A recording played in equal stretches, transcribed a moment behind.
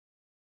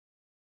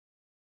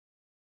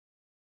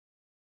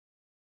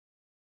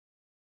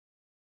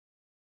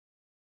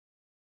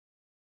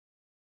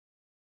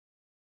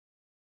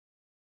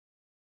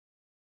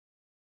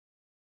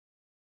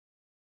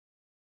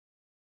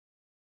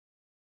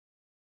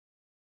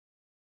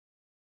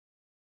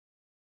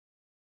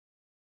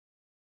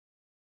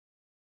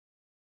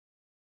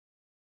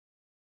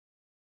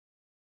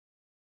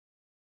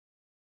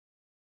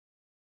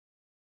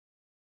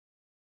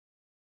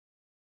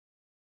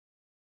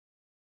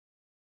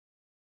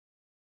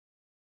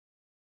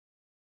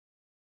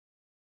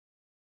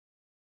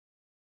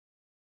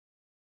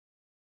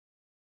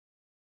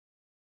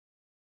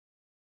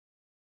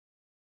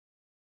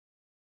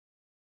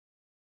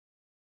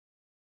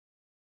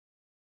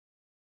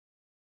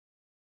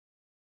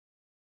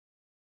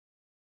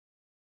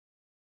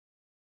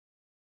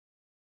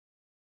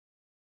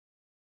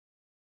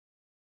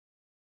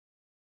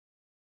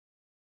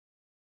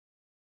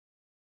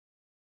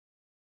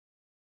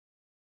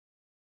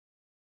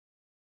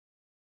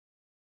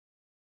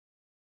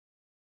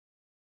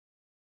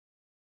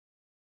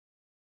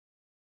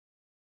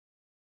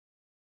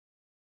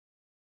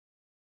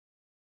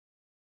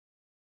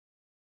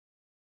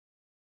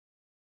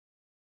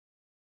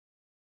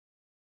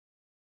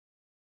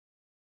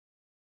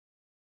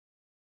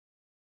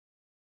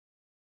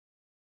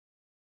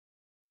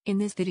In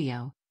this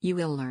video, you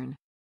will learn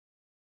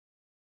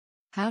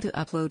how to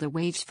upload a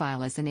wage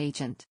file as an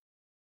agent.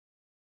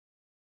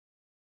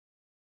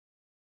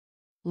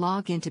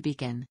 Log in to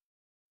begin.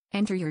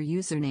 Enter your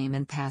username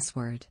and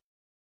password.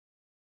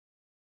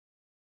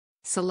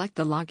 Select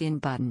the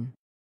Login button.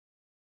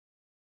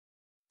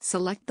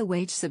 Select the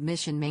Wage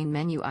Submission main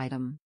menu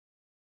item.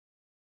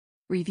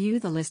 Review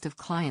the list of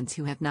clients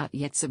who have not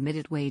yet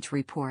submitted wage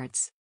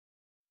reports.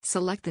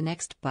 Select the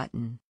Next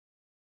button.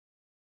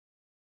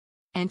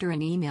 Enter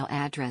an email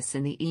address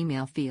in the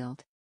email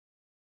field.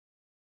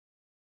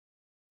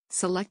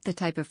 Select the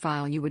type of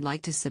file you would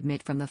like to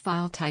submit from the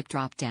File Type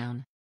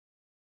dropdown.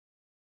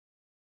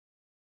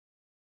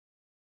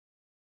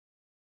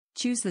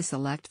 Choose the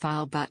Select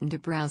File button to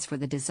browse for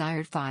the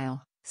desired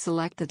file.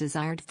 Select the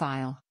desired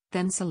file,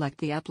 then select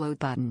the Upload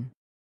button.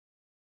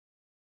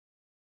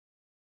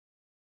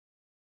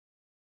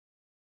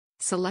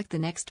 Select the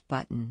Next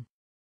button.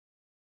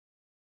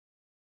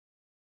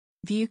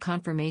 View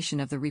confirmation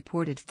of the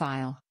reported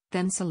file,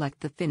 then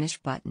select the Finish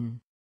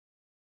button.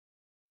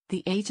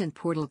 The agent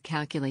portal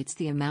calculates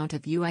the amount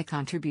of UI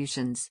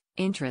contributions,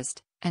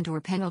 interest,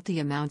 and/or penalty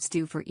amounts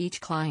due for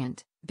each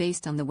client,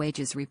 based on the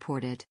wages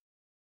reported.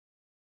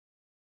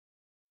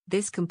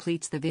 This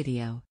completes the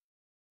video.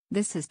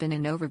 This has been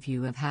an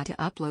overview of how to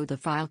upload the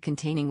file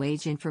containing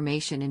wage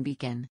information in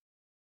Begin.